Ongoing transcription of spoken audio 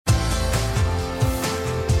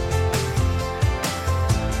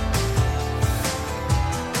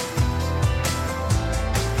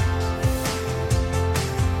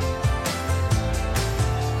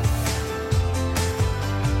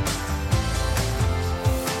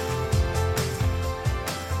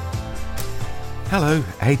Hello,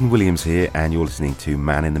 Hayden Williams here, and you're listening to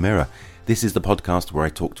Man in the Mirror. This is the podcast where I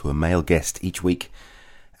talk to a male guest each week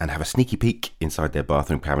and have a sneaky peek inside their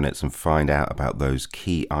bathroom cabinets and find out about those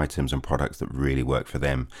key items and products that really work for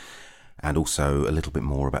them, and also a little bit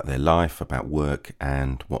more about their life, about work,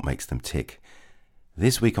 and what makes them tick.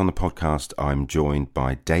 This week on the podcast, I'm joined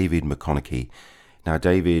by David McConnachie. Now,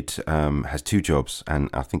 David has two jobs, and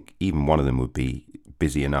I think even one of them would be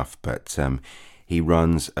busy enough, but he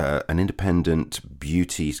runs an independent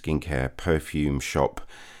beauty, skincare, perfume shop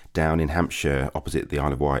down in Hampshire opposite the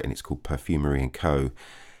Isle of Wight, and it's called Perfumery & Co.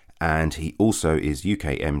 And he also is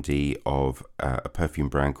UK MD of a perfume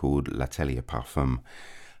brand called L'Atelier Parfum.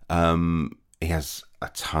 He has a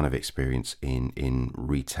ton of experience in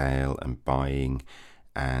retail and buying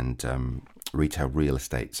and retail real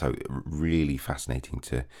estate. So really fascinating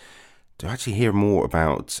to actually hear more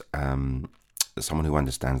about someone who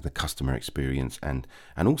understands the customer experience and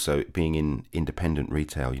also being in independent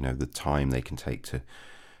retail, you know, the time they can take to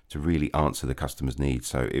really answer the customer's needs.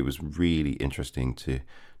 So it was really interesting to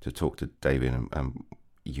talk to David.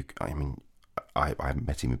 I haven't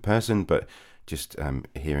met him in person, but just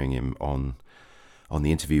hearing him on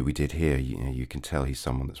the interview we did here, you can tell he's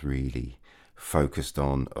someone that's really focused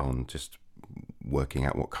on just working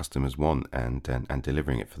out what customers want and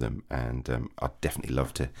delivering it for them. And I'd definitely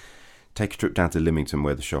love to take a trip down to Lymington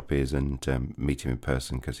where the shop is and meet him in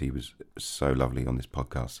person, because he was so lovely on this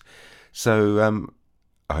podcast. So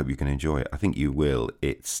I hope you can enjoy it. I think you will.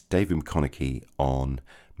 It's David McConnachie on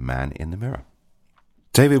Man in the Mirror.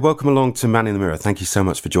 David, welcome along to Man in the Mirror. Thank you so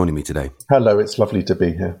much for joining me today. Hello, it's lovely to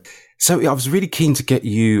be here. So I was really keen to get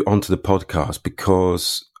you onto the podcast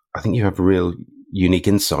because I think you have a real unique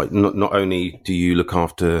insight. Not only do you look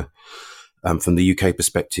after from the UK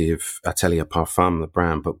perspective, Atelier Parfum, the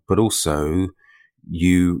brand, but also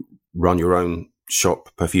you run your own shop,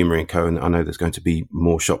 Perfumery & Co. And I know there's going to be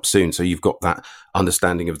more shops soon. So you've got that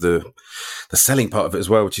understanding of the selling part of it as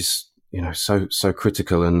well, which is, you know, so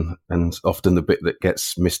critical and often the bit that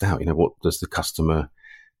gets missed out. You know, what does the customer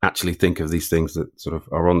actually think of these things that sort of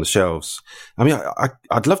are on the shelves? I mean,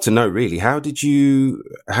 I'd love to know, really, how did you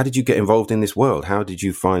get involved in this world? How did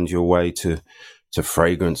you find your way to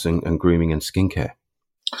fragrance and grooming and skincare?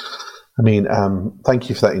 I mean, thank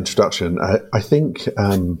you for that introduction. I think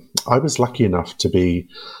I was lucky enough to be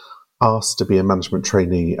asked to be a management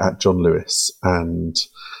trainee at John Lewis. And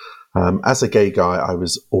as a gay guy, I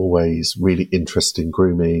was always really interested in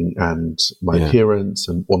grooming and my appearance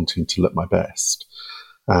and wanting to look my best.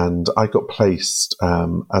 And I got placed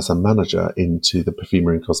as a manager into the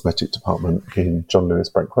perfumery and cosmetic department in John Lewis,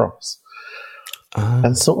 Brent Cross.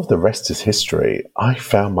 And sort of the rest is history. I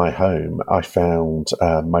found my home. I found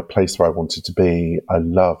my place where I wanted to be. I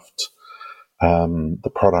loved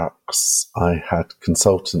the products. I had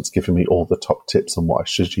consultants giving me all the top tips on what I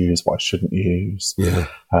should use, what I shouldn't use. Yeah.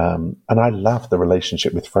 And I love the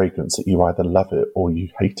relationship with fragrance, that you either love it or you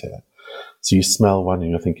hate it. So you smell one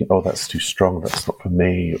and you're thinking, oh, that's too strong, that's not for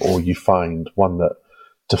me. Or you find one that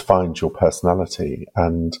defines your personality.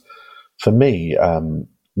 And for me,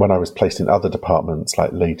 when I was placed in other departments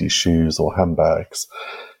like ladies' shoes or handbags,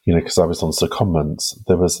 you know, because I was on secondments,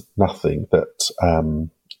 there was nothing that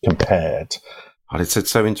compared. It's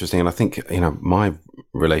so interesting. And I think, you know, my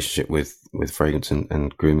relationship with fragrance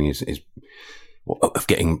and grooming is of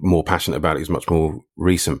getting more passionate about it is much more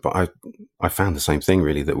recent. But I found the same thing,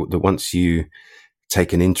 really, that once you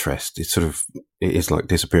take an interest, it is like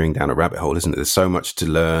disappearing down a rabbit hole, isn't it? There's so much to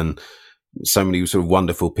learn, so many sort of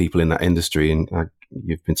wonderful people in that industry, and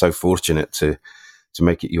you've been so fortunate to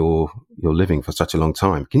make it your living for such a long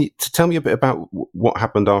time. Can you tell me a bit about what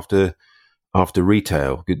happened after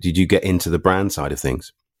retail? Did you get into the brand side of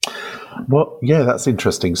things? Well, yeah, that's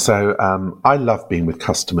interesting. So I love being with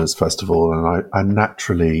customers, first of all, and I'm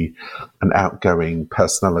naturally an outgoing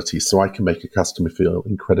personality, so I can make a customer feel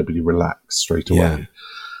incredibly relaxed straight away. Yeah.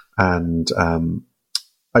 And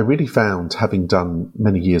I really found, having done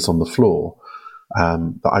many years on the floor,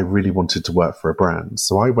 that I really wanted to work for a brand.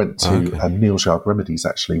 So I went to Neil Jard Remedies,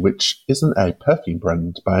 actually, which isn't a perfume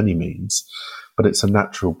brand by any means, but it's a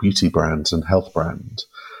natural beauty brand and health brand.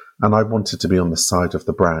 And I wanted to be on the side of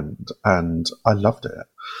the brand, and I loved it.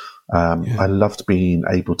 I loved being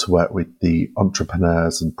able to work with the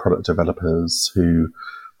entrepreneurs and product developers who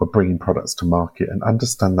were bringing products to market and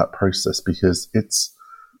understand that process, because it's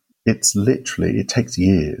literally, it takes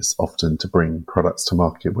years often to bring products to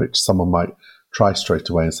market, which someone might try straight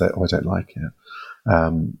away and say, oh, I don't like it.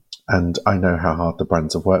 And I know how hard the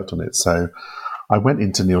brands have worked on it. So I went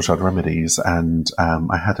into Neal's Yard Remedies, and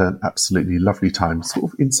I had an absolutely lovely time,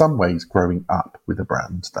 sort of in some ways growing up with the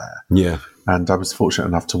brand there. Yeah. And I was fortunate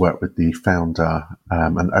enough to work with the founder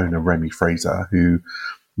and owner, Remy Fraser, who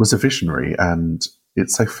was a visionary. And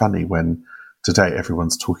it's so funny when today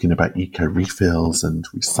everyone's talking about eco refills and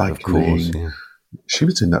recycling. Of course, yeah. She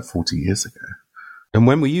was doing that 40 years ago. And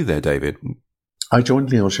when were you there, David? I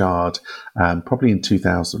joined Neal's Yard probably in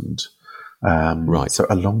 2000. Right. So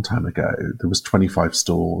a long time ago. There was 25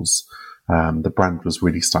 stores. The brand was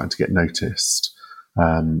really starting to get noticed.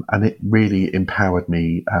 And it really empowered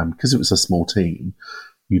me because it was a small team.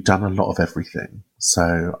 You'd done a lot of everything.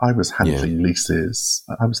 So I was handling leases.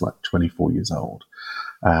 I was like 24 years old.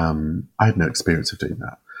 I had no experience of doing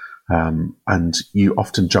that. And you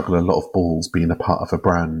often juggle a lot of balls being a part of a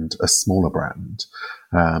brand, a smaller brand.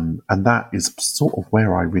 And that is sort of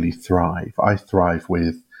where I really thrive. I thrive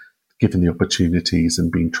with given the opportunities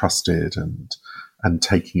and being trusted and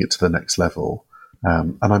taking it to the next level.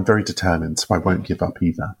 And I'm very determined, so I won't give up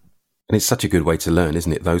either. And it's such a good way to learn,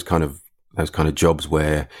 isn't it? Those kind of jobs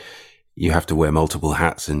where you have to wear multiple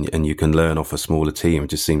hats and you can learn off a smaller team.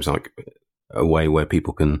 It just seems like a way where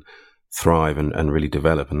people can thrive and really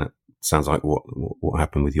develop. And that sounds like what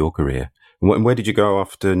happened with your career. And where did you go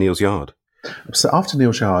after Neal's Yard? So after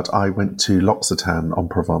Neal's Yard, I went to L'Occitane en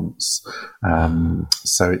Provence.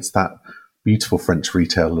 So it's that beautiful French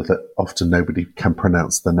retailer that often nobody can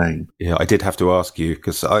pronounce the name. Yeah, I did have to ask you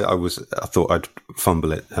because I thought I'd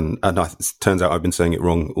fumble it, and it turns out I've been saying it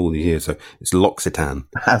wrong all these years. So it's L'Occitane.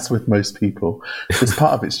 As with most people, it's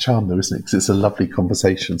part of its charm, though, isn't it? Because it's a lovely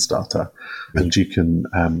conversation starter, and you can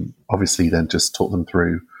obviously then just talk them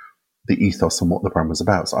through the ethos and what the brand was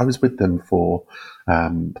about. So I was with them for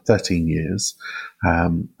 13 years,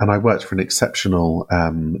 and I worked for an exceptional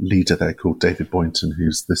leader there called David Boynton,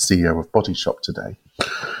 who's the CEO of Body Shop today.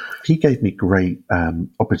 He gave me great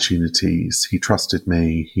opportunities. He trusted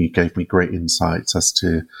me. He gave me great insights as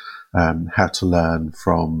to how to learn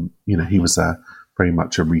from, he was very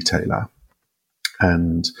much a retailer.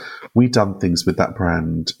 And we'd done things with that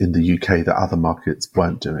brand in the UK that other markets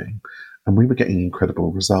weren't doing. And we were getting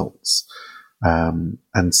incredible results.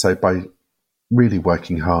 And so by really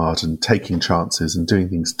working hard and taking chances and doing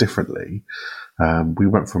things differently, we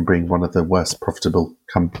went from being one of the worst profitable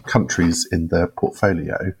countries in the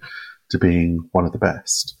portfolio to being one of the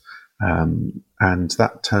best. And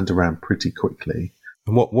that turned around pretty quickly.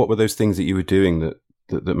 And what were those things that you were doing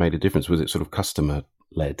that made a difference? Was it sort of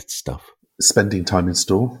customer-led stuff? Spending time in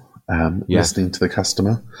store. Listening to the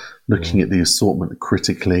customer, looking at the assortment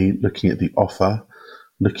critically, looking at the offer,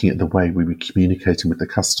 looking at the way we were communicating with the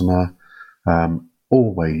customer,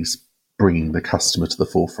 always bringing the customer to the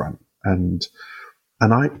forefront. And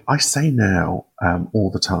I say now all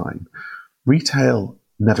the time, retail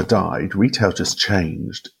never died. Retail just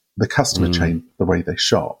changed. The customer changed the way they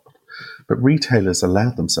shop. But retailers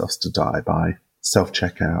allowed themselves to die by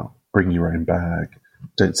self-checkout, bring your own bag,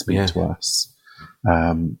 don't speak to us.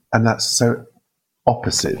 And that's so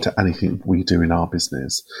opposite to anything we do in our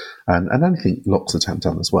business, and anything L'Occitane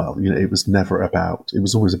done as well. It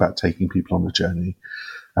was always about taking people on the journey.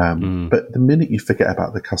 But the minute you forget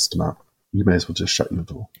about the customer, you may as well just shut your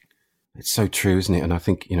door. It's so true, isn't it? And I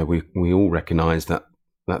think, we all recognise that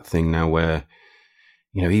thing now where,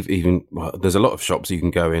 even there's a lot of shops you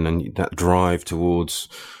can go in and that drive towards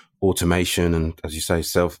automation and, as you say,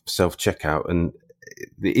 self checkout, and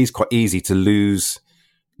it is quite easy to lose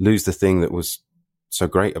the thing that was so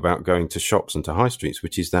great about going to shops and to high streets,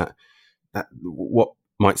 which is that what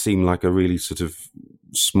might seem like a really sort of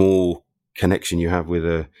small connection you have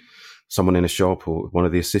with someone in a shop or one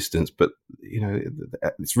of the assistants, but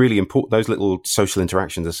it's really important. Those little social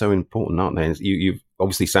interactions are so important, aren't they? And you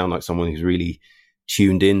obviously sound like someone who's really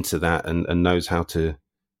tuned into that and knows how to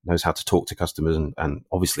talk to customers and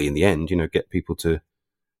obviously in the end, get people to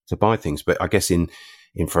buy things. But I guess in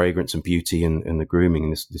fragrance and beauty and the grooming in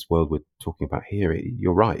this world we're talking about here,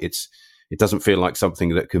 you're right. It doesn't feel like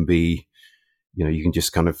something that can be, you can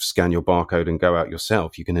just kind of scan your barcode and go out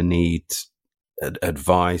yourself. You're going to need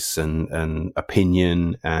advice and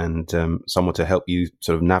opinion and someone to help you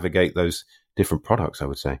sort of navigate those different products, I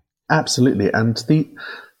would say. Absolutely. And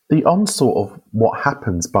the onslaught of what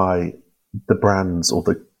happens by the brands or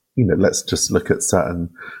let's just look at certain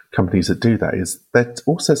companies that do that, is they're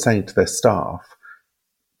also saying to their staff,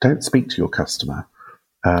 don't speak to your customer.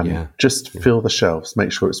 Just fill the shelves,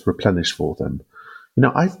 make sure it's replenished for them.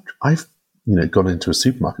 I've gone into a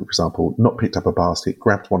supermarket, for example, not picked up a basket,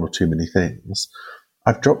 grabbed one or too many things.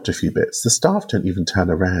 I've dropped a few bits. The staff don't even turn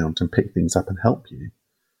around and pick things up and help you.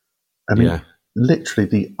 I mean, literally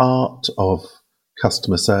the art of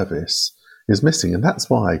customer service is missing. And that's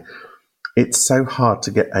why it's so hard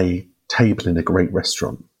to get a table in a great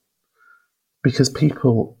restaurant, because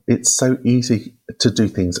it's so easy to do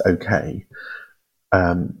things okay.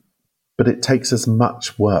 But it takes as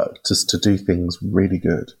much work just to do things really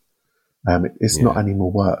good. It's not any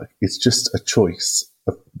more work. It's just a choice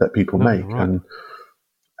that people make. Right.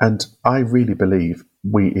 And I really believe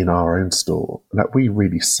we, in our own store, that we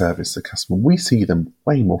really service the customer. We see them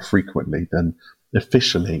way more frequently than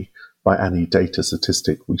officially by any data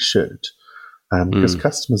statistic we should. Because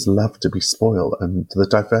customers love to be spoiled, and the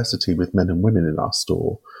diversity with men and women in our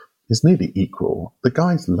store is nearly equal. The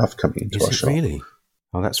guys love coming into our shop. Really?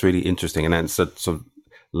 Oh, that's really interesting. And that's a sort of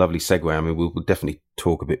lovely segue. I mean, we'll definitely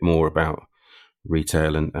talk a bit more about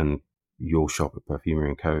retail and your shop at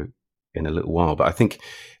Perfumery & Co. in a little while. But I think it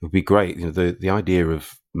would be great. The idea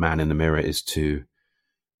of Man in the Mirror is to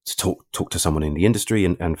talk to someone in the industry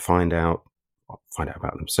and find out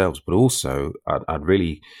about themselves. But also,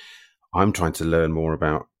 I'm trying to learn more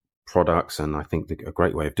about products. And I think a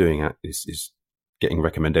great way of doing that is getting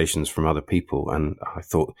recommendations from other people. And I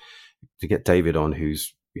thought, to get David on,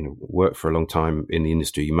 who's worked for a long time in the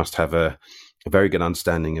industry, you must have a very good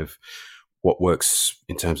understanding of what works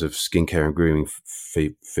in terms of skincare and grooming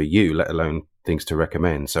for you, let alone things to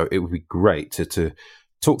recommend. So it would be great to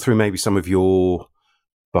talk through maybe some of your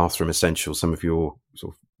bathroom essentials, some of your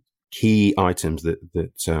sort of key items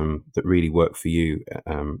that really work for you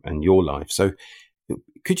and your life. So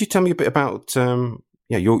could you tell me a bit about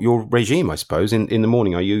your regime? I suppose in the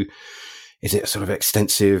morning, is it a sort of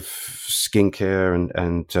extensive skincare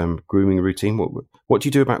and grooming routine? What do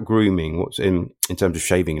you do about grooming? What's in terms of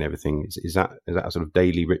shaving and everything? Is that a sort of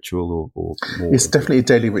daily ritual or more? It's definitely a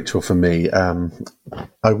daily ritual for me.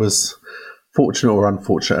 I was fortunate or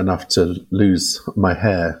unfortunate enough to lose my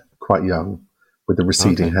hair quite young, with a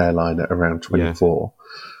receding hairline at around 24.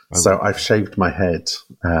 Yeah. So I've shaved my head.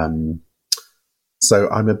 So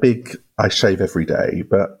I shave every day,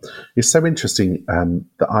 but it's so interesting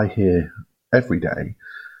that I hear every day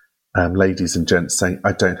ladies and gents saying,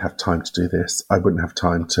 I don't have time to do this. I wouldn't have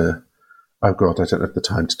time to, oh God, I don't have the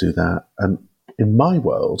time to do that. And in my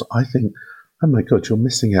world, I think, oh my God, you're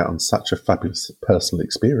missing out on such a fabulous personal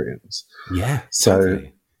experience. Yeah. So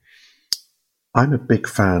totally. I'm a big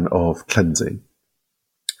fan of cleansing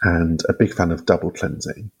and a big fan of double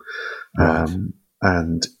cleansing. Right.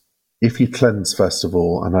 And if you cleanse, first of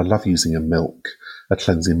all, and I love using a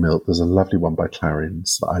cleansing milk. There's a lovely one by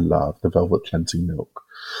Clarins that I love, the Velvet Cleansing Milk.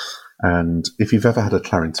 And if you've ever had a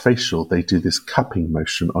Clarins facial, they do this cupping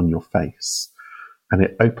motion on your face, and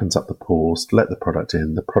it opens up the pores to let the product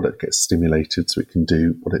in. The product gets stimulated so it can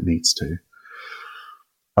do what it needs to.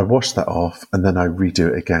 I wash that off, and then I redo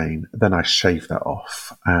it again. Then I shave that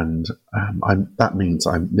off, and that means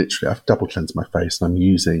I've double cleansed my face, and I'm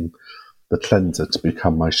using the cleanser to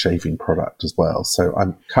become my shaving product as well. So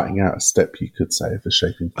I'm cutting out a step, you could say, of a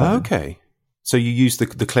shaving foam. Okay. So you use the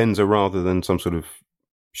cleanser rather than some sort of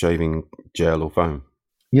shaving gel or foam?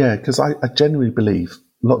 Yeah, because I genuinely believe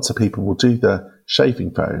lots of people will do the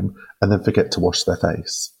shaving foam and then forget to wash their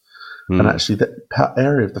face. And actually, the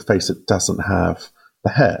area of the face that doesn't have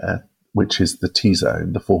the hair, which is the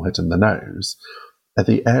T-zone, the forehead and the nose, are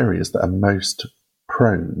the areas that are most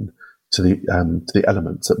prone to the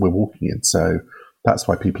elements that we're walking in. So that's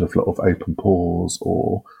why people have a lot of open pores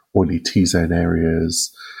or oily T-zone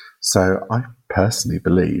areas. So I personally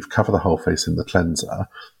believe cover the whole face in the cleanser,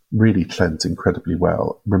 really cleanse incredibly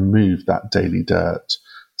well, remove that daily dirt,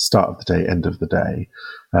 start of the day, end of the day,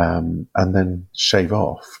 and then shave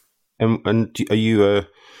off. And are you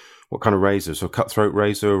what kind of razor? So cutthroat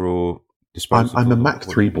razor or disposable? I'm a Mach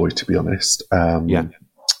 3 boy, to be honest. Yeah.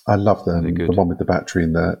 I love them, the one with the battery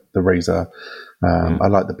and the razor. I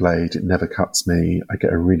like the blade. It never cuts me. I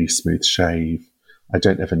get a really smooth shave. I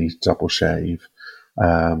don't ever need to double shave.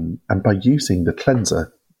 And by using the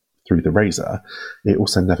cleanser through the razor, it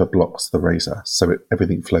also never blocks the razor. So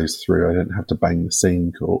everything flows through. I don't have to bang the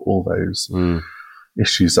sink or all those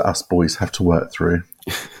issues that us boys have to work through.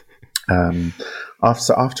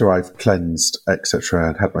 After I've cleansed, etc.,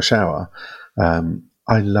 and had my shower,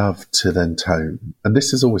 I love to then tone. And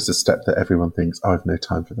this is always the step that everyone thinks, oh, I've no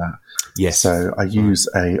time for that. Yes. So I use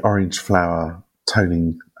a orange flower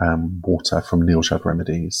toning water from Neil Judd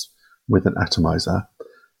Remedies with an atomizer,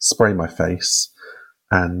 spray my face,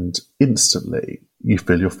 and instantly you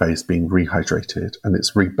feel your face being rehydrated, and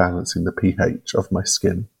it's rebalancing the pH of my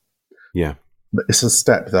skin. Yeah. But it's a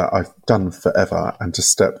step that I've done forever, and a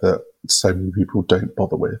step that so many people don't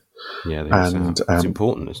bother with. Yeah, and it's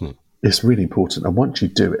important, isn't it? It's really important. And once you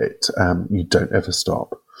do it, you don't ever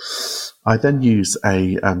stop. I then use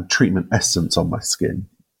a treatment essence on my skin,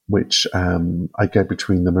 which I go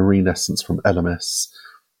between the marine essence from Elemis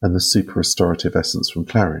and the super restorative essence from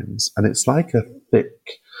Clarins, and it's like a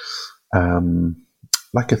thick,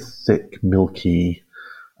 milky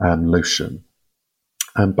lotion.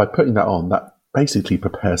 And by putting that on, that basically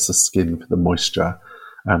prepares the skin for the moisture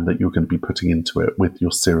that you're going to be putting into it with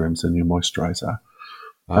your serums and your moisturizer.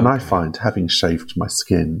 Okay. And I find, having shaved my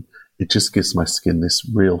skin, it just gives my skin this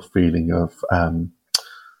real feeling of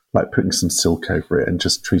like putting some silk over it and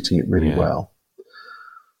just treating it really well.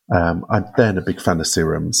 I'm then a big fan of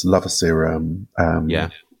serums, love a serum.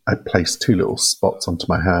 I place 2 little spots onto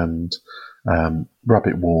my hand, rub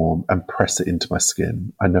it warm and press it into my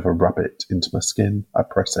skin. I never rub it into my skin. I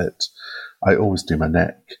press it. I always do my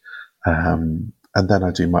neck. And then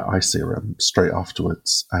I do my eye serum straight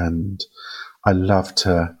afterwards. And I love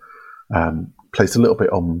to place a little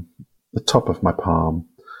bit on the top of my palm,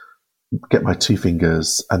 get my 2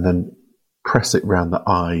 fingers and then press it round the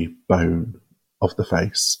eye bone of the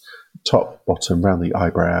face, top, bottom, round the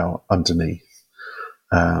eyebrow, underneath.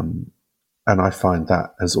 And I find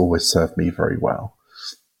that has always served me very well.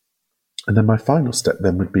 And then my final step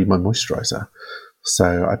then would be my moisturizer.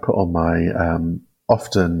 So I put on my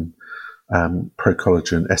often Pro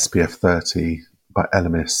Collagen SPF 30 by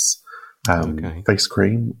Elemis face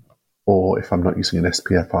cream, or if I'm not using an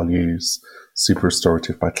SPF, I'll use Super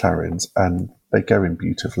Restorative by Clarins, and they go in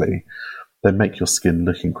beautifully. They make your skin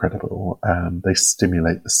look incredible. They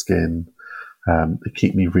stimulate the skin. They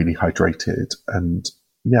keep me really hydrated. And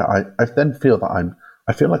yeah, I then feel that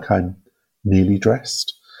I feel like I'm nearly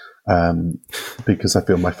dressed because I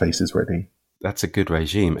feel my face is ready. That's a good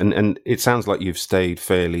regime. And it sounds like you've stayed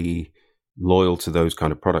fairly loyal to those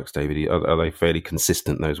kind of products, David. Are they fairly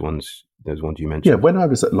consistent, those ones you mentioned? Yeah, when I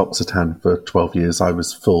was at L'Occitane for 12 years, I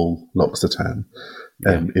was full L'Occitane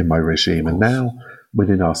in my regime. And now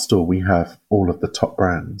within our store, we have all of the top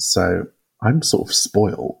brands. So I'm sort of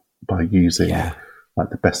spoiled by using like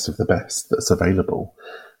the best of the best that's available.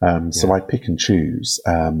 So I pick and choose.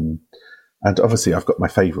 And obviously I've got my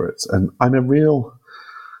favorites. And I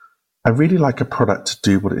really like a product to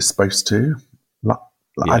do what it's supposed to.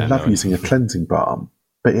 I love using a cleansing balm,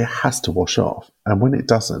 but it has to wash off. And when it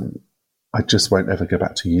doesn't, I just won't ever go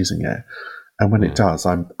back to using it. And when it does,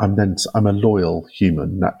 I'm a loyal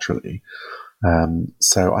human naturally.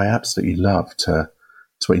 So I absolutely love to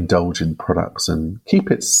indulge in products and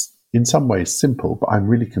keep it in some ways simple, but I'm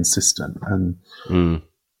really consistent. And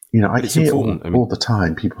I hear all the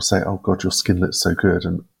time people say, "Oh God, your skin looks so good,"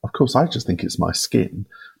 and of course I just think it's my skin,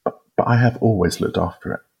 but I have always looked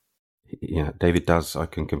after it. Yeah, David does. I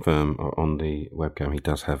can confirm on the webcam he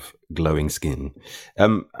does have glowing skin,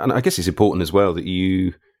 and I guess it's important as well that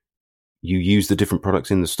you use the different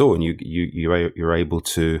products in the store, and you're able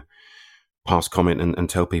to pass comment and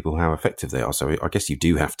tell people how effective they are. So I guess you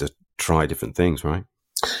do have to try different things, right?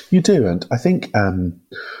 You do, and I think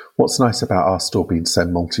what's nice about our store being so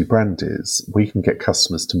multi-brand is we can get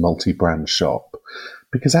customers to multi-brand shop,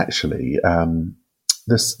 because actually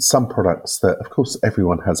there's some products that, of course,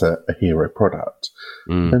 everyone has a hero product.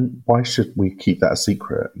 Then why should we keep that a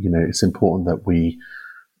secret? It's important that we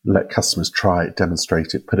let customers try it,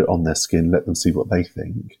 demonstrate it, put it on their skin, let them see what they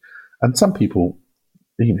think. And some people,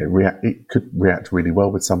 it could react really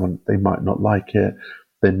well with someone. They might not like it.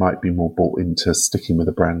 They might be more bought into sticking with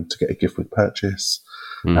a brand to get a gift with purchase.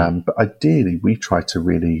 But ideally, we try to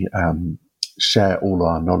really share all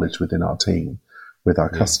our knowledge within our team with our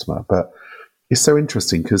customer. But it's so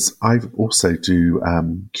interesting because I also do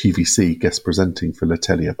QVC, guest presenting for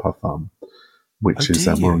L'Atelier Parfum, which is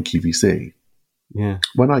more on QVC. Yeah.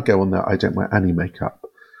 When I go on there, I don't wear any makeup.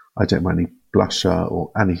 I don't wear any blusher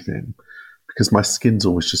or anything because my skin's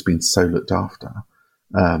always just been so looked after.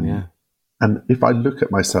 And if I look at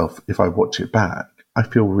myself, if I watch it back, I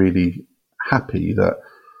feel really happy that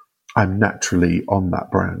I'm naturally on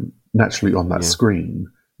that brand, naturally on that screen,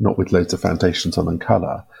 not with loads of foundations on and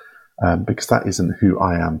colour. Because that isn't who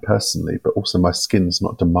I am personally, but also my skin's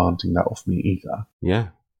not demanding that of me either. Yeah,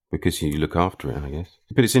 because you look after it, I guess.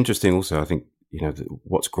 But it's interesting also, I think,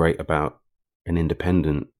 what's great about an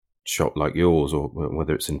independent shop like yours, or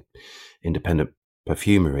whether it's an independent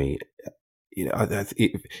perfumery,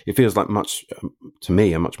 it feels like to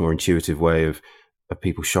me, a much more intuitive way of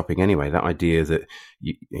people shopping anyway. That idea that,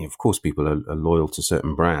 of course, people are loyal to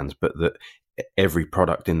certain brands, but that every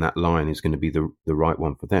product in that line is going to be the right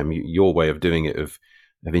one for them. Your way of doing it, of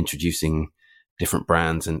introducing different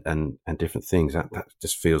brands and different things, that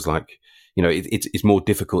just feels like, it's more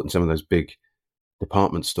difficult in some of those big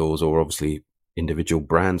department stores, or obviously individual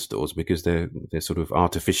brand stores, because they're sort of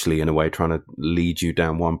artificially, in a way, trying to lead you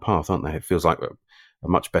down one path, aren't they? It feels like a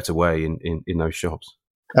much better way in those shops.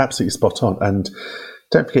 Absolutely spot on. And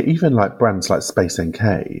don't forget, even like brands like Space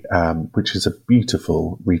NK, which is a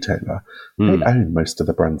beautiful retailer, they own most of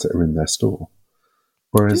the brands that are in their store.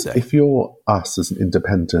 Whereas if you're us as an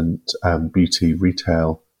independent beauty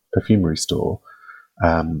retail perfumery store,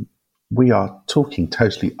 we are talking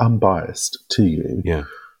totally unbiased to you. Yeah.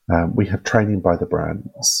 We have training by the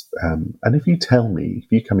brands. And if you tell me,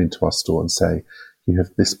 if you come into our store and say you have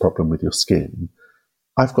this problem with your skin,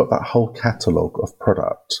 I've got that whole catalogue of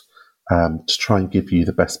product to try and give you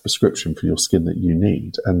the best prescription for your skin that you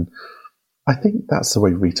need. And I think that's the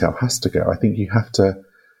way retail has to go. I think you have to,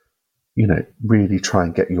 really try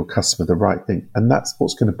and get your customer the right thing. And that's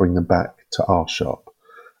what's going to bring them back to our shop.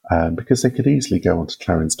 Because they could easily go onto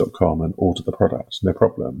clarins.com and order the product, no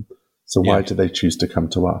problem. So why do they choose to come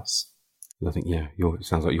to us? I think, it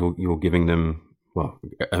sounds like you're giving them,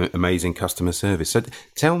 amazing customer service. So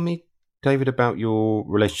tell me, David, about your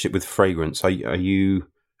relationship with fragrance. Are you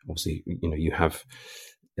obviously, you have,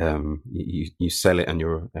 you sell it and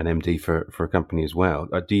you're an MD for a company as well.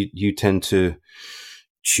 Do you tend to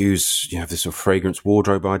choose, you have this sort of fragrance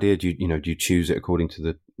wardrobe idea? Do you choose it according to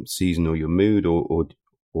the season or your mood, or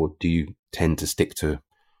do you tend to stick to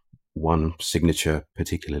one signature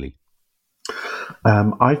particularly?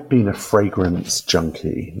 I've been a fragrance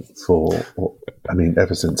junkie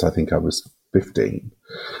ever since I think I was 15.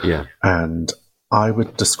 Yeah. And I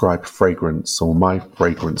would describe fragrance, or my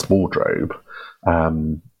fragrance wardrobe,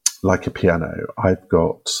 like a piano. I've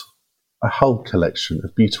got a whole collection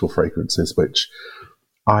of beautiful fragrances, which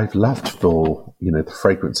I've loved for, the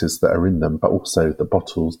fragrances that are in them, but also the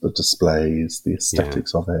bottles, the displays, the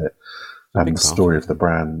aesthetics of it, and the story of the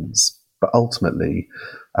brands. But ultimately,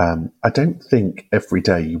 I don't think every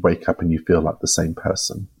day you wake up and you feel like the same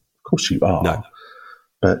person. Of course you are. No.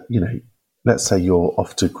 But, let's say you're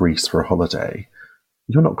off to Greece for a holiday.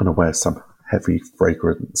 You're not going to wear some heavy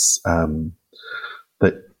fragrance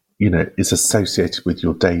that, is associated with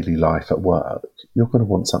your daily life at work. You're going to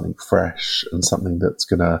want something fresh and something that's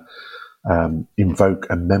going to invoke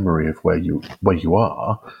a memory of where you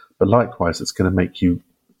are. But likewise, it's going to make you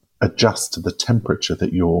adjust to the temperature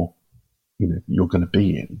that you're going to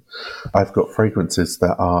be in. I've got fragrances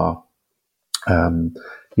that are,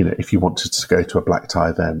 if you wanted to go to a black tie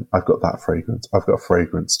event, I've got that fragrance. I've got a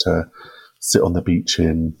fragrance to sit on the beach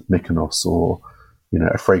in Mykonos, or,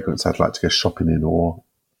 a fragrance I'd like to go shopping in, or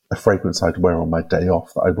a fragrance I'd wear on my day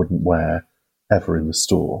off that I wouldn't wear ever in the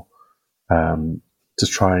store, to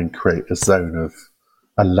try and create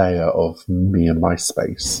a layer of me and my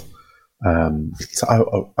space. So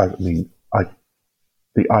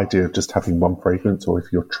the idea of just having one fragrance, or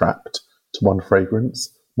if you're trapped to one fragrance,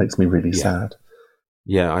 makes me really sad.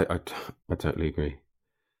 Yeah, I totally agree.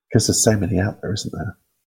 Because there's so many out there, isn't there?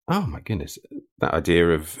 Oh my goodness. That idea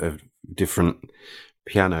of different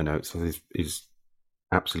piano notes is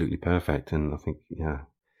absolutely perfect. And I think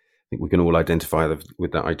we can all identify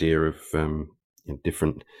with that idea of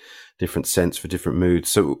different scents for different moods.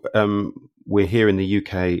 So we're here in the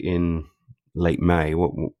UK in late May.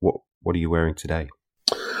 What are you wearing today?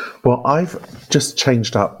 Well, I've just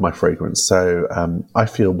changed up my fragrance. So I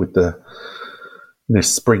feel with the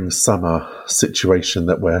spring-summer situation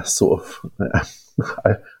that we're sort of,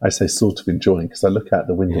 I say sort of enjoying, because I look out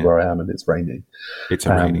the window where I am and it's raining. It's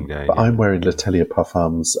a raining day. But I'm wearing L'Atelier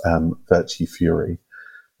Parfums Virtue Fury,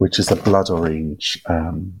 which is a blood orange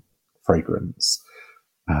fragrance.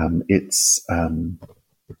 It's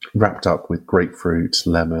wrapped up with grapefruit,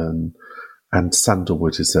 lemon, and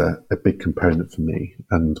sandalwood is a big component for me,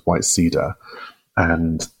 and white cedar,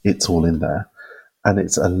 and it's all in there. And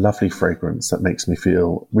it's a lovely fragrance that makes me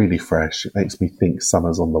feel really fresh. It makes me think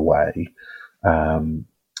summer's on the way.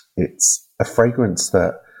 It's a fragrance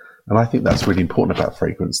that, and I think that's really important about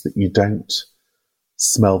fragrance, that you don't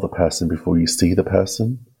smell the person before you see the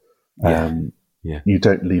person. You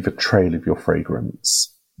don't leave a trail of your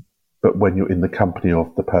fragrance. But when you're in the company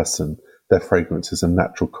of the person, their fragrance is a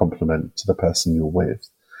natural complement to the person you're with.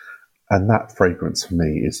 And that fragrance for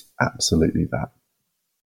me is absolutely that.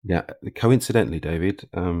 Yeah, coincidentally, David,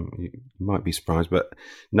 you might be surprised, but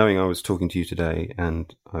knowing I was talking to you today,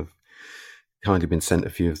 and I've kindly been sent a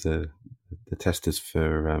few of the testers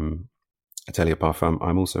for Atelier Parfum,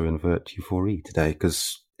 I'm also in Virtue 4E today,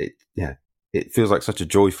 because it feels like such a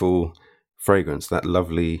joyful fragrance, that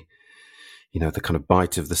lovely, the kind of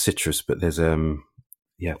bite of the citrus, but there's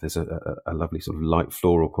there's a lovely sort of light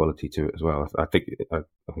floral quality to it as well. I think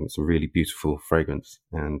it's a really beautiful fragrance,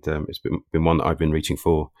 and it's been one that I've been reaching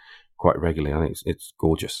for quite regularly. I think it's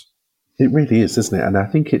gorgeous. It really is, isn't it? And I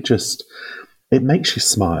think it makes you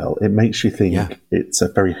smile. It makes you think it's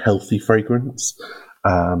a very healthy fragrance.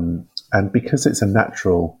 And because it's a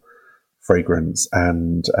natural fragrance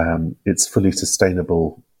and it's fully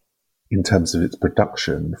sustainable in terms of its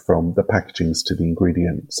production, from the packagings to the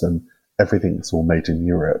ingredients, and everything's all made in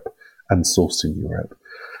Europe and sourced in Europe,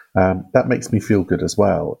 that makes me feel good as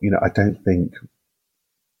well. I don't think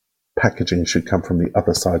packaging should come from the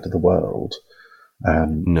other side of the world.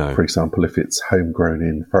 No. For example, if it's homegrown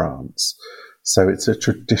in France. So it's a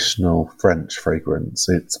traditional French fragrance.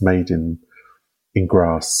 It's made in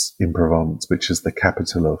Grasse in Provence, which is the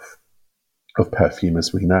capital of perfume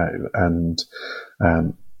as we know. And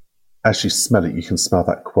as you smell it, you can smell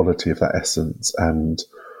that quality of that essence. And,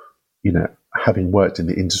 having worked in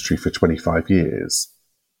the industry for 25 years,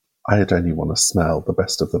 I'd only want to smell the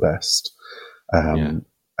best of the best.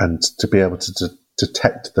 And to be able to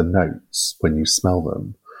detect the notes when you smell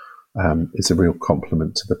them is a real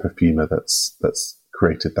compliment to the perfumer that's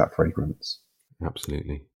created that fragrance.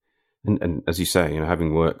 Absolutely. And as you say,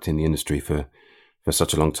 having worked in the industry for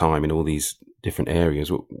such a long time in all these different areas,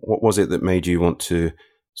 what was it that made you want to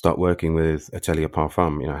start working with Atelier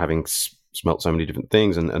Parfum? Having smelt so many different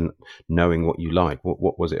things and knowing what you like,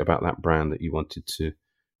 what was it about that brand that you wanted to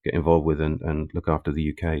get involved with and look after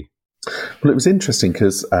the UK? Well, it was interesting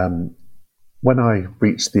because when I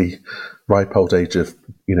reached the ripe old age of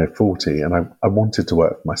 40, and I wanted to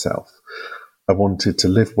work for myself. I wanted to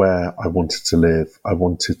live where I wanted to live.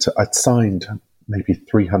 I'd signed maybe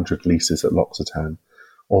 300 leases at L'Occitane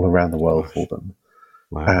all around the world for them.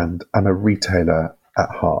 Wow. And I'm a retailer at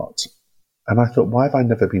heart. And I thought, why have I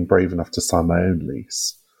never been brave enough to sign my own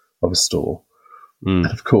lease of a store? And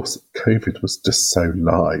of course, COVID was just so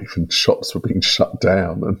live and shops were being shut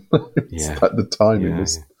down. And like the timing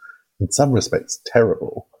was, in some respects,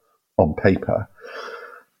 terrible on paper.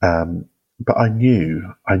 But I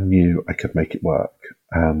knew I could make it work.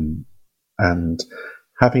 And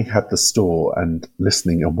having had the store and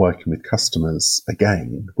listening and working with customers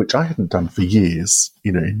again, which I hadn't done for years,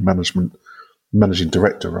 in managing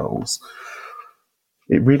director roles,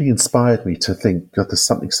 it really inspired me to think, God, there's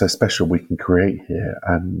something so special we can create here.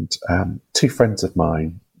 And two friends of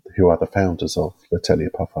mine, who are the founders of L'Atelier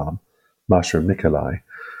Parfum, Marsha and Nikolai,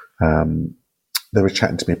 they were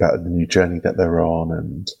chatting to me about the new journey that they're on,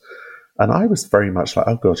 and I was very much like,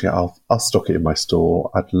 oh God, yeah, I'll stock it in my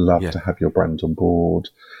store. I'd love to have your brand on board.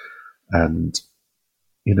 And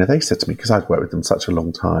they said to me, because I'd worked with them such a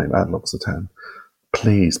long time at L'Occitane,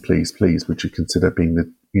 please, please, please, would you consider being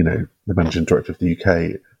the managing director of the UK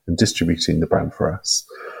and distributing the brand for us?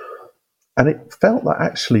 And it felt like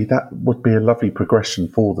actually that would be a lovely progression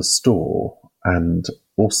for the store. And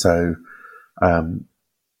also, I'm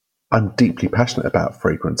deeply passionate about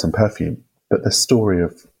fragrance and perfume, but the story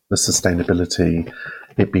of the sustainability,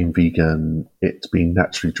 it being vegan, it being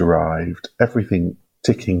naturally derived, everything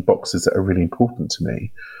ticking boxes that are really important to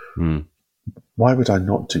me. Why would I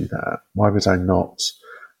not do that? Why would I not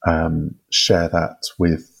share that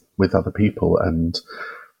with other people? And,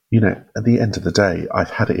 at the end of the day, I've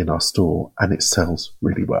had it in our store and it sells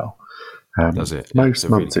really well. Does it? Most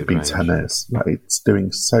months it beats Hermes. Like, it's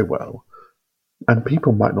doing so well. And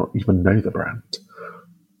people might not even know the brand,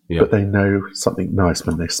 but they know something nice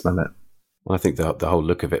when they smell it. I think the whole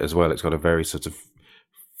look of it as well, it's got a very sort of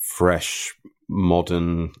fresh,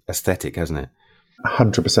 modern aesthetic, hasn't it?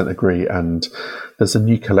 100% agree. And there's a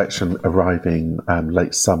new collection arriving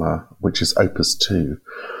late summer, which is Opus 2.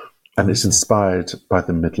 And it's inspired by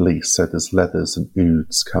the Middle East. So there's leathers and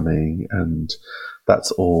ouds coming, and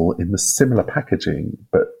that's all in the similar packaging,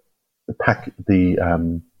 but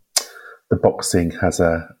the boxing has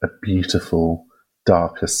a beautiful,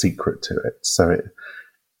 darker secret to it. So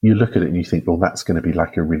you look at it and you think, well, that's going to be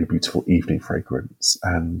like a really beautiful evening fragrance.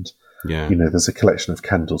 And, there's a collection of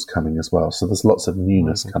candles coming as well. So there's lots of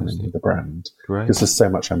newness coming with the brand. Because there's so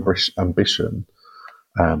much ambition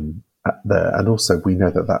there. And also we know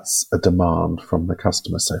that that's a demand from the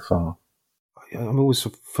customer so far. I'm always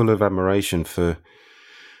full of admiration for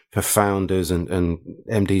founders and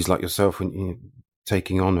MDs like yourself when you're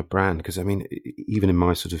taking on a brand. Because, I mean, even in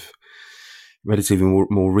my sort of relatively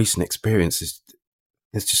more recent experiences,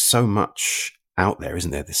 there's just so much out there,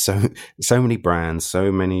 isn't there? There's so many brands,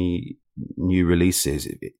 so many new releases.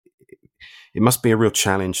 It must be a real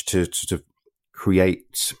challenge to sort of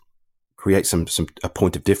create a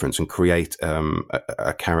point of difference and create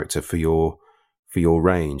a character for your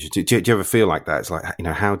range. Do you ever feel like that? It's like,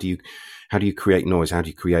 how do you create noise? How do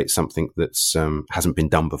you create something that's hasn't been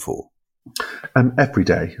done before? Every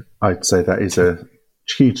day, I'd say that is a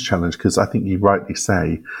huge challenge, because I think you rightly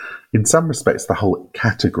say, in some respects, the whole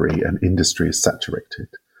category and industry is saturated.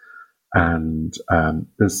 And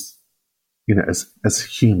there's, as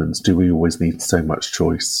humans, do we always need so much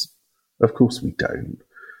choice Of course we don't.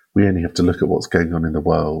 We only have to look at what's going on in the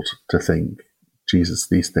world to think, Jesus,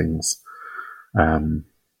 these things clearly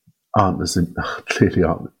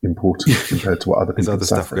aren't important compared to what other people are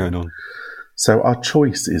suffering. Stuff going on. So our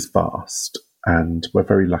choice is vast, and we're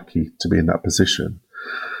very lucky to be in that position.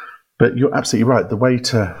 But you're absolutely right. The way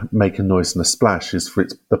to make a noise and a splash is for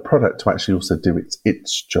the product to actually also do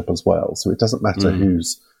its job as well. So it doesn't matter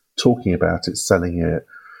who's talking about it, selling it,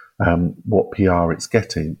 what PR it's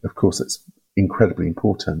getting. Of course, it's incredibly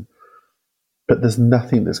important. But there's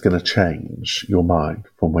nothing that's going to change your mind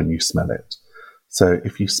from when you smell it. So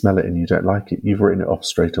if you smell it and you don't like it, you've written it off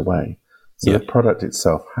straight away. So the product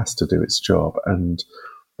itself has to do its job. And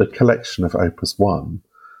the collection of Opus One,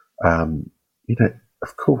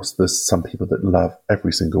 of course, there's some people that love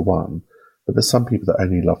every single one, but there's some people that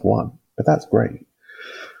only love one. But that's great.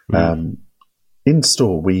 In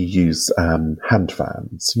store, we use hand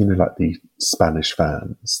fans, like the Spanish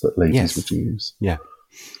fans that ladies would use. Yeah.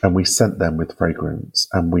 And we scent them with fragrance,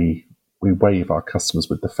 and we wave our customers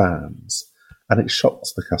with the fans. And it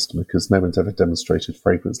shocks the customer because no one's ever demonstrated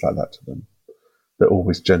fragrance like that to them. They're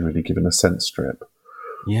always generally given a scent strip.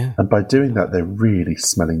 Yeah. And by doing that, they're really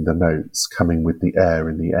smelling the notes coming with the air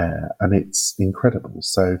in the air. And it's incredible.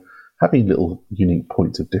 So having little unique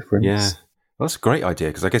points of difference. Yeah. Well, that's a great idea,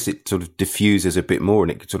 because I guess it sort of diffuses a bit more,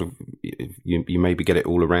 and it could sort of, you maybe get it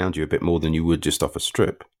all around you a bit more than you would just off a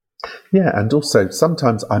strip. Yeah, and also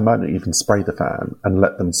sometimes I might not even spray the fan and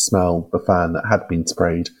let them smell the fan that had been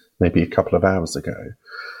sprayed maybe a couple of hours ago.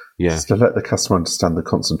 Yeah. So to let the customer understand the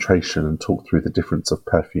concentration and talk through the difference of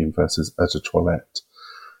perfume versus eau de toilette,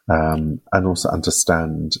 and also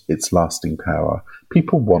understand its lasting power.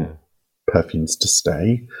 People want perfumes to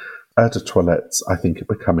stay. Eau de toilettes, I think,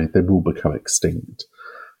 they will become extinct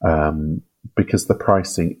because the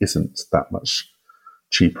pricing isn't that much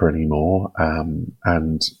cheaper anymore.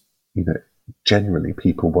 And, generally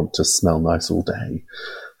people want to smell nice all day.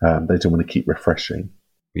 They don't want to keep refreshing.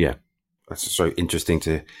 Yeah, that's so interesting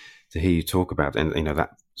to hear you talk about. And,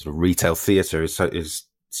 that sort of retail theatre is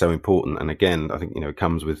so important. And again, I think, it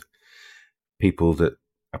comes with people that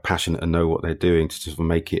are passionate and know what they're doing to sort of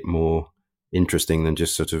make it more interesting than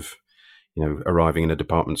just sort of, arriving in a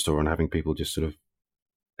department store and having people just sort of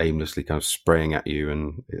aimlessly kind of spraying at you,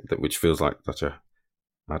 and which feels like such a,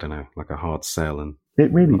 I don't know, like a hard sell. And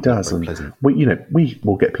it really does. And we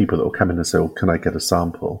will get people that will come in and say, "Oh, can I get a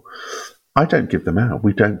sample?" I don't give them out.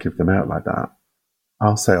 We don't give them out like that.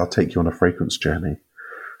 I'll say, I'll take you on a fragrance journey.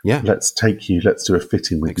 Yeah. Let's do a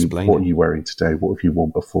fitting with you. What are you wearing today? What have you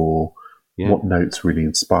worn before? Yeah. What notes really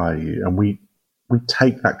inspire you? And we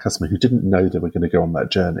take that customer who didn't know they were going to go on that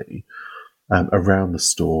journey around the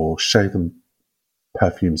store, show them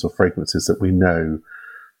perfumes or fragrances that we know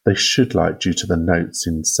they should like due to the notes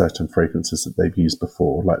in certain fragrances that they've used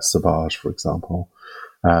before, like Sauvage, for example.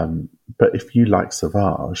 But if you like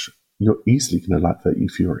Sauvage, you're easily going to like Virtue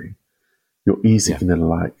Fury. You're easily going to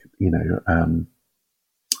like,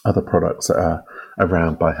 other products that are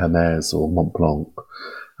around by Hermès or Mont Blanc.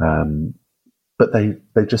 But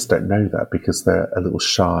they just don't know that because they're a little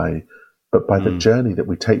shy. But by the journey that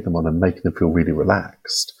we take them on and making them feel really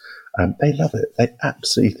relaxed, they love it. They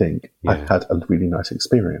absolutely think, I've had a really nice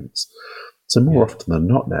experience. So more often than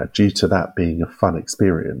not now, due to that being a fun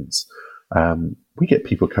experience, we get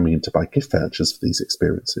people coming in to buy gift vouchers for these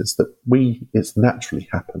experiences that it's naturally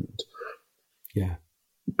happened. Yeah.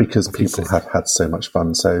 Because people have had so much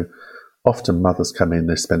fun. So often mothers come in,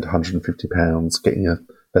 they spend £150 getting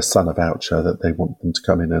their son a voucher that they want them to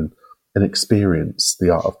come in and experience the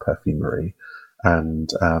art of perfumery and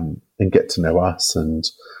get to know us and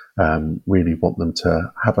really want them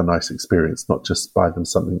to have a nice experience, not just buy them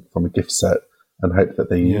something from a gift set and hope that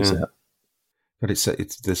they use it. But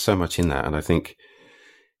there's so much in that. And I think,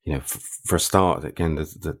 for a start, again,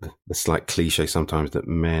 the slight cliche sometimes that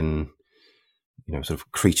men, sort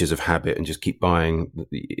of creatures of habit and just keep buying,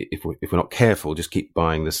 if we're not careful, just keep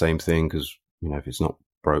buying the same thing because, if it's not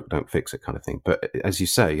broke, don't fix it kind of thing. But as you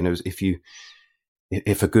say,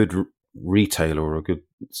 if a good retailer or a good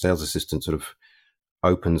sales assistant sort of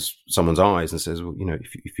opens someone's eyes and says, well,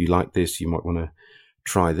 if you like this, you might want to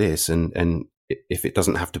try this. And if it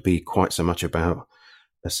doesn't have to be quite so much about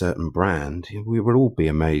a certain brand, we would all be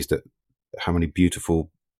amazed at how many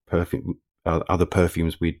beautiful other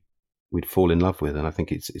perfumes we'd fall in love with. And I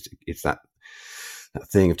think it's that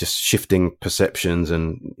thing of just shifting perceptions,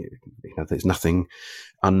 and there's nothing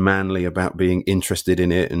unmanly about being interested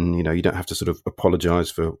in it, and you don't have to sort of apologize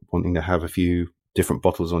for wanting to have a few different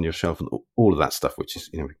bottles on your shelf and all of that stuff, which is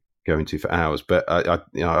go into for hours. But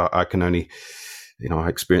I can only I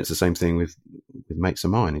experience the same thing with mates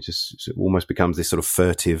of mine. It almost becomes this sort of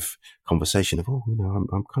furtive conversation of,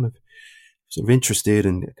 I'm kind of sort of interested,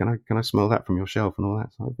 and can I smell that from your shelf and all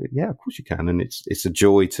that? So, yeah, of course you can. And it's a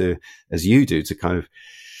joy to, as you do, to kind of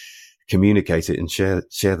communicate it and share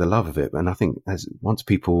the love of it. And I think once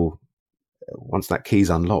that key's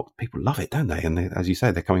unlocked, people love it, don't they? And as you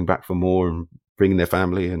say, they're coming back for more and bringing their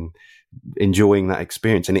family and enjoying that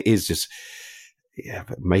experience. And it is just,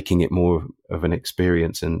 making it more of an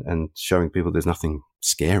experience and showing people there's nothing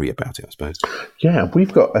scary about it, I suppose. Yeah,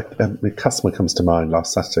 we've got a customer comes to mind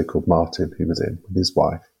last Saturday called Martin, who was in with his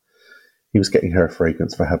wife. He was getting her a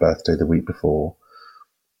fragrance for her birthday the week before.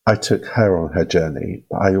 I took her on her journey,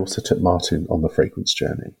 but I also took Martin on the fragrance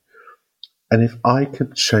journey. And if I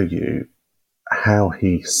could show you how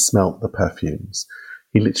he smelt the perfumes,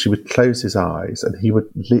 he literally would close his eyes and he would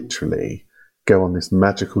literally go on this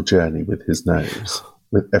magical journey with his nose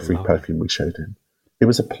with every perfume we showed him. It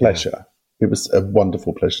was a pleasure. Yeah. It was a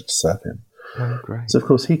wonderful pleasure to serve him. Oh, great. So, of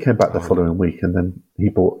course, he came back the following week, and then he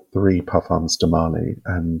bought 3 Parfums de Marly,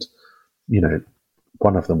 and,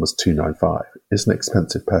 one of them was $295. It's an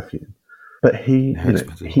expensive perfume. But he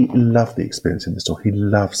loved the experience in the store. He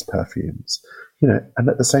loves perfumes, and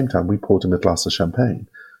at the same time, we poured him a glass of champagne.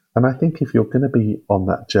 And I think if you're going to be on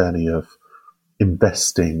that journey of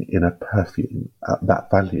investing in a perfume at that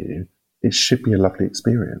value, it should be a lovely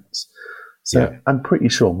experience. So I'm pretty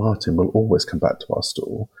sure Martin will always come back to our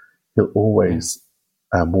store. He'll always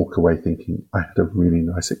walk away thinking, I had a really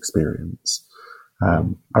nice experience.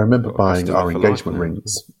 I remember buying our engagement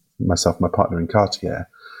rings, myself and my partner, in Cartier.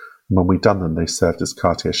 And when we'd done them, they served as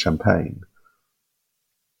Cartier champagne.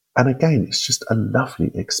 And again, it's just a lovely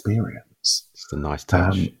experience. It's a nice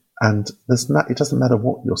touch. And it doesn't matter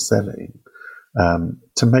what you're selling.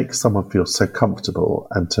 To make someone feel so comfortable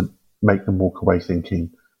and to make them walk away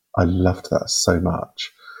thinking, I loved that so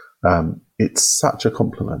much. It's such a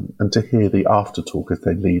compliment. And to hear the after talk as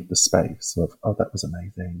they leave the space of, oh, that was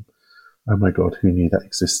amazing. Oh my God, who knew that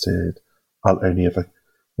existed? I'll only ever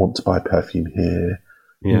want to buy perfume here.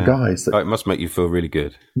 Yeah. And guys, it must make you feel really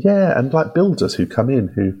good. Yeah, and like builders who come in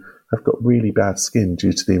who have got really bad skin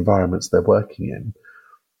due to the environments they're working in.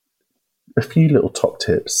 A few little top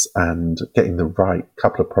tips and getting the right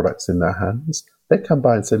couple of products in their hands, they come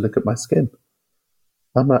by and say, look at my skin.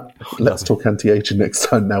 I'm like, let's talk anti-aging next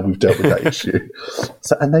time now we've dealt with that issue.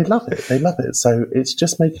 So, and they love it. They love it. So it's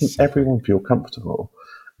just making everyone feel comfortable.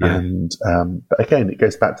 Yeah. And but again, it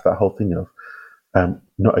goes back to that whole thing of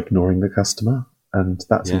not ignoring the customer. And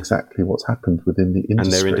that's exactly what's happened within the industry.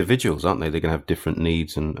 And they're individuals, aren't they? They're going to have different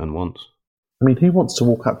needs and wants. I mean, who wants to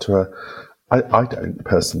walk up to I don't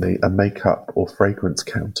personally, a makeup or fragrance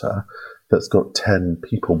counter that's got 10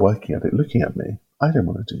 people working at it looking at me? I don't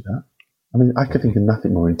want to do that. I mean, I could think of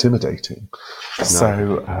nothing more intimidating. No.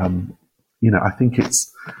 So, I think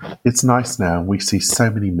it's nice now. We see so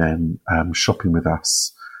many men shopping with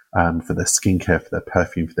us for their skincare, for their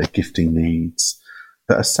perfume, for their gifting needs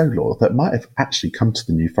that are so loyal, that might have actually come to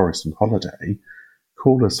the New Forest on holiday,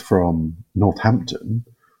 call us from Northampton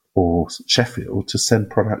or Sheffield to send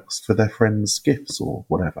products for their friends' gifts or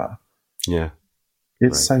whatever. Yeah.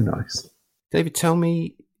 It's so nice. David, tell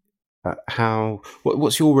me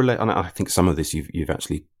what's your relation? I think some of this you've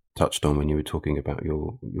actually touched on when you were talking about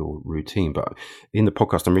your routine, but in the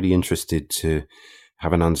podcast, I'm really interested to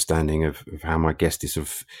have an understanding of how my guest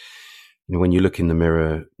is when you look in the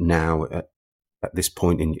mirror now at this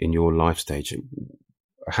point in your life stage,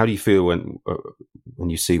 how do you feel when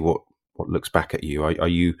you see what looks back at you? Are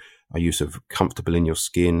you sort of comfortable in your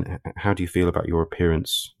skin? How do you feel about your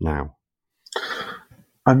appearance now?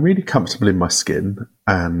 I'm really comfortable in my skin,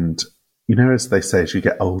 and as they say, as you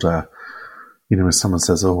get older, when someone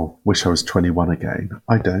says, "Oh, wish I was 21 again,"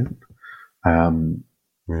 I don't.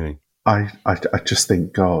 Really, I just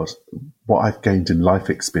think, God, what I've gained in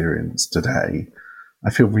life experience today,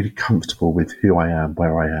 I feel really comfortable with who I am,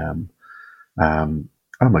 where I am.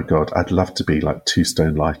 Oh my God, I'd love to be like 2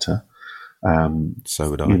 stone lighter. So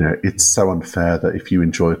would I. It's so unfair that if you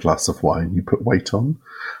enjoy a glass of wine, you put weight on.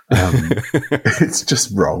 It's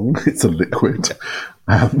just wrong. It's a liquid.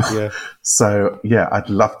 So yeah, I'd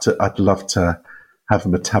love to have a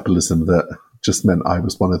metabolism that just meant I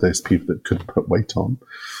was one of those people that couldn't put weight on.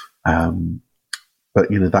 But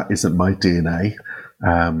that isn't my DNA.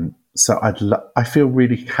 So I feel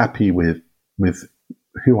really happy with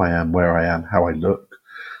who I am, where I am, how I look.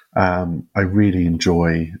 I really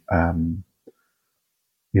enjoy,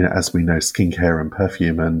 as we know, skincare and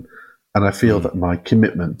perfume, and I feel that my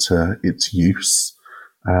commitment to its use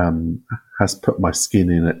has put my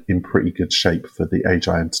skin in pretty good shape for the age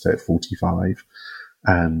I am today at 45.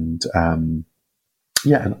 And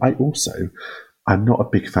Yeah, and I'm not a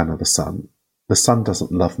big fan of the sun. The sun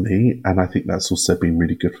doesn't love me, and I think that's also been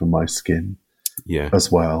really good for my skin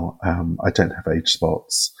as well. I don't have age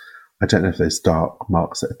spots. I don't know if there's dark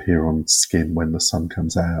marks that appear on skin when the sun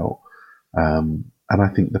comes out. And I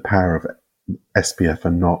think the power of SPF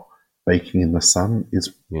and not baking in the sun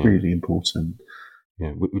is really important.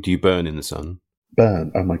 Yeah. Would you burn in the sun?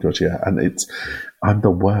 Burn? Oh my God, yeah. And I'm the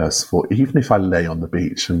worst even if I lay on the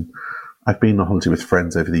beach, and I've been on holiday with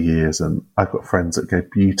friends over the years, and I've got friends that go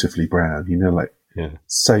beautifully brown,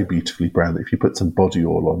 so beautifully brown that if you put some body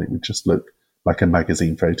oil on, it would just look like a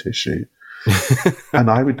magazine photo shoot. And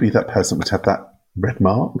I would be that person would have that red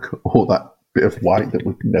mark or that bit of white that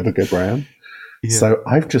would never go brown. Yeah. So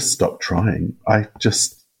I've just stopped trying. I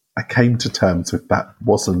came to terms with that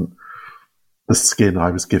wasn't the skin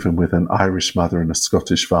I was given with an Irish mother and a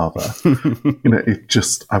Scottish father.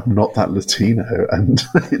 I'm not that Latino, and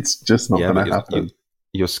it's just not going to happen.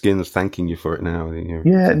 Your skin's thanking you for it now.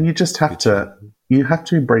 And you just have to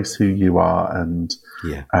embrace who you are and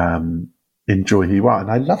enjoy who you are.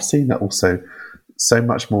 And I love seeing that also so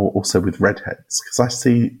much more also with redheads, because I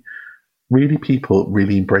see people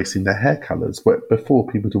really embracing their hair colours, where before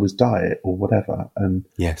people would always dye it or whatever. And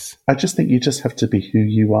I just think you just have to be who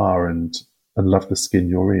you are and love the skin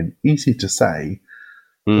you're in. Easy to say,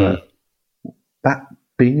 but that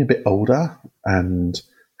being a bit older and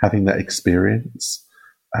having that experience,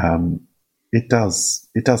 it does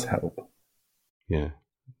help. Yeah,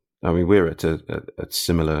 I mean, we're at a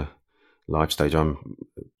similar life stage. I'm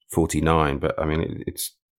 49, but I mean,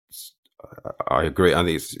 I agree. I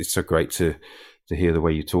think it's so great to hear the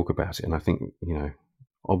way you talk about it, and I think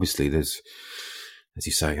obviously there's, as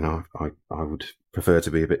you say, I would prefer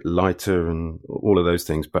to be a bit lighter and all of those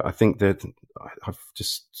things, but I think that I've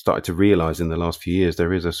just started to realize in the last few years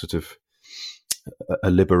there is a sort of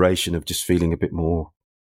a liberation of just feeling a bit more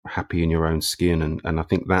happy in your own skin, and I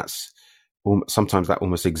think that's sometimes that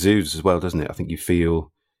almost exudes as well, doesn't it? I think if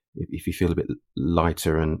you feel a bit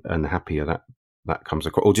lighter and happier, that comes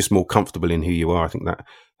across, or just more comfortable in who you are. I think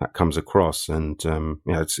that comes across, and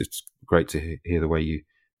it's great to hear the way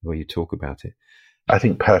you talk about it. I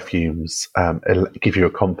think perfumes give you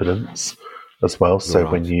a confidence as well. So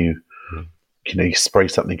when you spray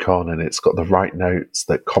something on and it's got the right notes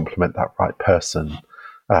that complement that right person,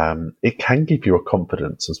 it can give you a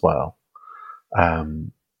confidence as well.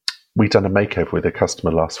 We done a makeover with a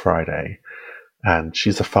customer last Friday, and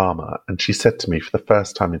she's a farmer, and she said to me, for the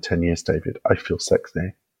first time in 10 years, David, I feel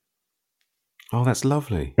sexy. Oh, that's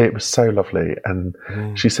lovely. It was so lovely. And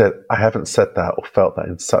she said, I haven't said that or felt that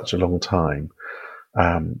in such a long time.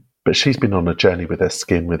 But she's been on a journey with her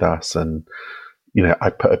skin with us. And, I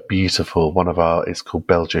put a beautiful, it's called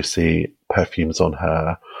Belgique perfumes on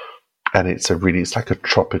her. And it's like a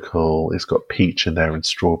tropical, it's got peach in there and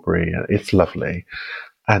strawberry. And it's lovely.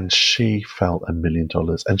 And she felt $1 million.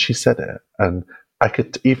 And she said it. And I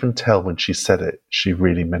could even tell when she said it, she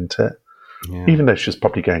really meant it. Yeah. Even though she was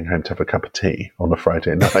probably going home to have a cup of tea on a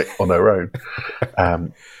Friday night on her own.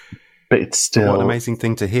 But it's still... What an amazing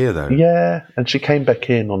thing to hear, though. Yeah. And she came back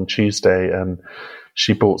in on Tuesday and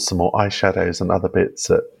she bought some more eyeshadows and other bits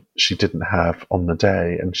that she didn't have on the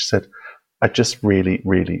day. And she said, I just really,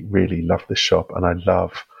 really, really love this shop. And I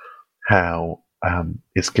love how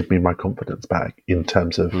it's given me my confidence back in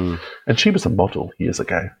terms of... And she was a model 30 years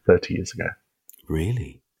ago.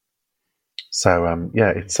 Really? So,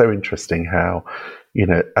 it's so interesting how,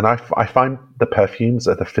 and I find the perfumes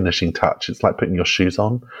are the finishing touch. It's like putting your shoes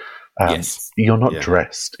on. Yes. You're not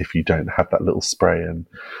dressed if you don't have that little spray. And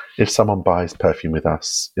if someone buys perfume with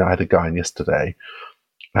us, I had a guy in yesterday,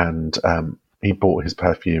 and he bought his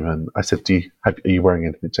perfume, and I said, are you wearing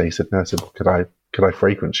anything today? He said, no. I said, could I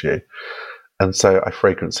fragrance you? And so I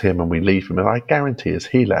fragrance him, and we leave him. And I guarantee as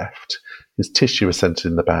he left, his tissue was sent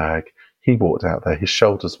in the bag. He walked out there, his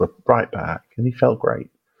shoulders were right back, and he felt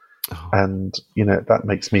great. Oh. And, that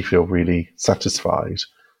makes me feel really satisfied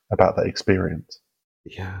about that experience.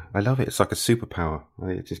 Yeah, I love it. It's like a superpower.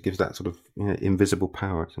 It just gives that sort of invisible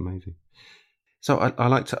power. It's amazing. So I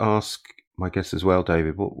like to ask my guests as well,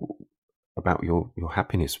 David, what about your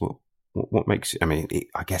happiness? What makes you,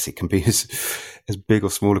 I guess it can be as big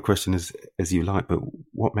or small a question as you like, but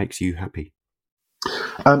what makes you happy?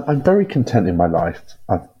 I'm very content in my life.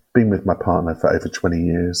 I've been with my partner for over 20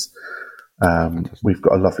 years. We've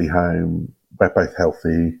got a lovely home. We're both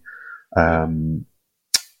healthy.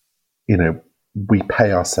 We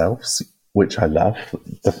pay ourselves, which I love.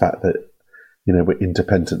 The fact that, we're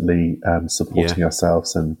independently supporting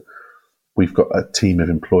ourselves, and we've got a team of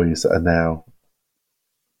employees that are now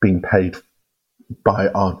being paid by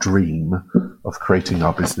our dream of creating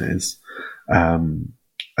our business. And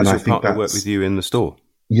Does I your think partner work with you in the store?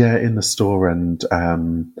 Yeah, in the store and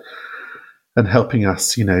helping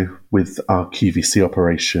us, with our QVC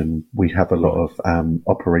operation. We have a lot of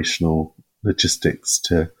operational logistics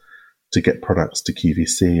to get products to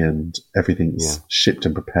QVC, and everything's shipped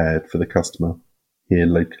and prepared for the customer here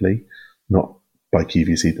locally, not by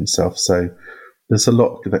QVC themselves. So there's a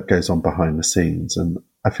lot that goes on behind the scenes, and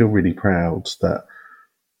I feel really proud that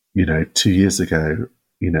 2 years ago,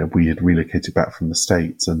 we had relocated back from the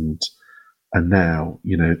States, and now,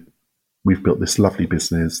 we've built this lovely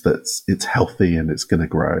business it's healthy and it's going to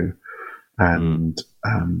grow. And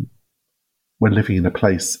we're living in a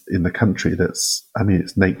place in the country it's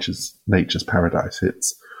nature's paradise.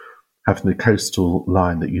 It's having the coastal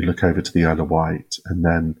line that you look over to the Isle of Wight, and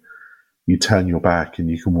then you turn your back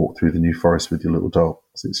and you can walk through the New Forest with your little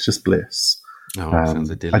dogs. It's just bliss.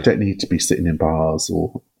 Sounds idyllic. I don't need to be sitting in bars,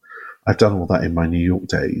 or I've done all that in my New York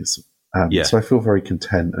days. So I feel very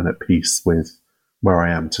content and at peace with where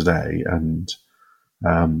I am today, and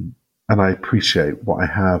I appreciate what I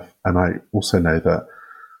have, and I also know that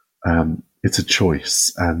it's a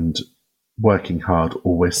choice, and working hard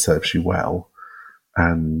always serves you well,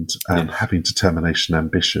 and having determination and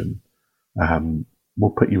ambition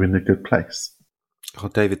will put you in a good place. Oh,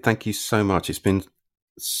 David, thank you so much. It's been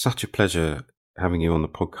such a pleasure having you on the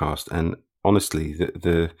podcast, and honestly,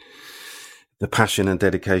 the passion and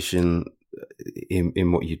dedication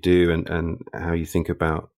in what you do and how you think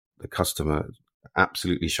about the customer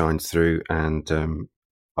absolutely shines through. And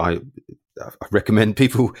I recommend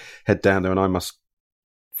people head down there, and I must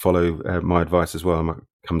follow my advice as well. I might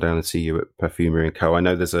come down and see you at Perfumery & Co. I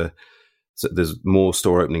know there's more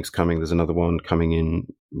store openings coming. There's another one coming in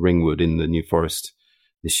Ringwood in the New Forest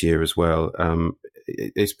this year as well.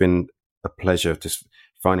 It's been a pleasure just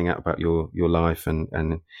finding out about your life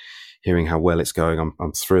and hearing how well it's going.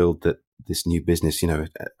 I'm thrilled that this new business,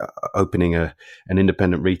 opening an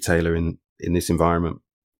independent retailer in this environment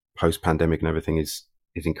post pandemic and everything is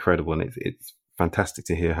incredible, and it's fantastic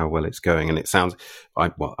to hear how well it's going. And it sounds,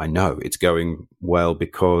 I know it's going well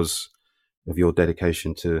because of your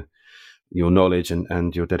dedication to your knowledge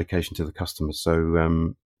and your dedication to the customer.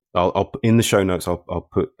 So I'll in the show notes I'll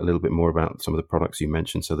put a little bit more about some of the products you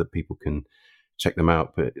mentioned so that people can check them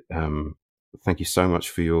out. But thank you so much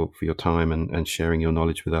for your time and sharing your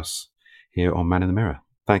knowledge with us here on Man in the Mirror.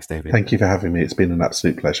 Thanks, David. Thank you for having me. It's been an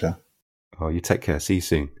absolute pleasure. Oh, you take care. See you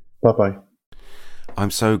soon. Bye-bye.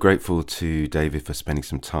 I'm so grateful to David for spending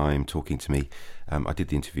some time talking to me. I did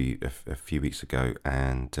the interview a few weeks ago,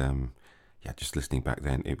 and just listening back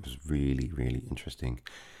then, it was really, really interesting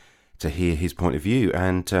to hear his point of view.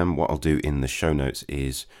 And what I'll do in the show notes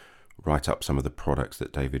is write up some of the products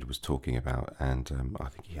that David was talking about. And I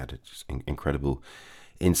think he had just incredible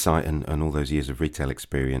insight and all those years of retail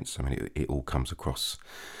experience. I mean, it all comes across.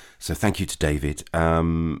 So thank you to David.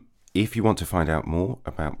 If you want to find out more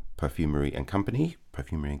about Perfumery and Company,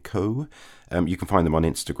 Perfumery and Co., you can find them on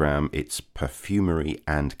Instagram. It's Perfumery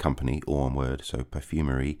and Company, all one word. So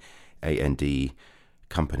Perfumery, A-N-D,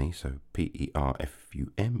 Company. So Perfumery,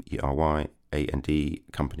 A-N-D,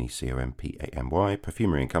 Company, C-O-M-P-A-M-Y,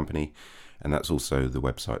 Perfumery and Company. And that's also the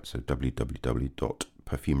website. So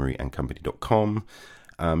www.perfumeryandcompany.com.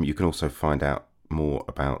 You can also find out more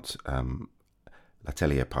about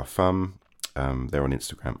L'Atelier Parfum. They're on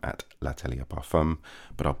Instagram at L'Atelier Parfum,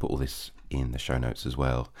 but I'll put all this in the show notes as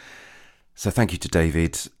well. So thank you to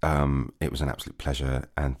David. It was an absolute pleasure,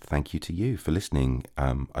 and thank you to you for listening.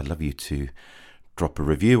 I'd love you to drop a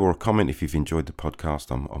review or a comment if you've enjoyed the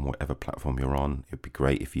podcast on whatever platform you're on. It'd be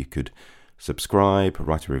great if you could subscribe,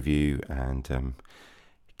 write a review, and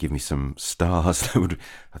give me some stars.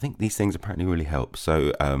 I think these things apparently really help.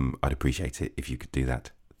 So I'd appreciate it if you could do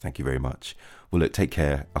that. Thank you very much. Well, look, take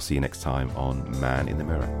care. I'll see you next time on Man in the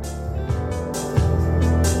Mirror.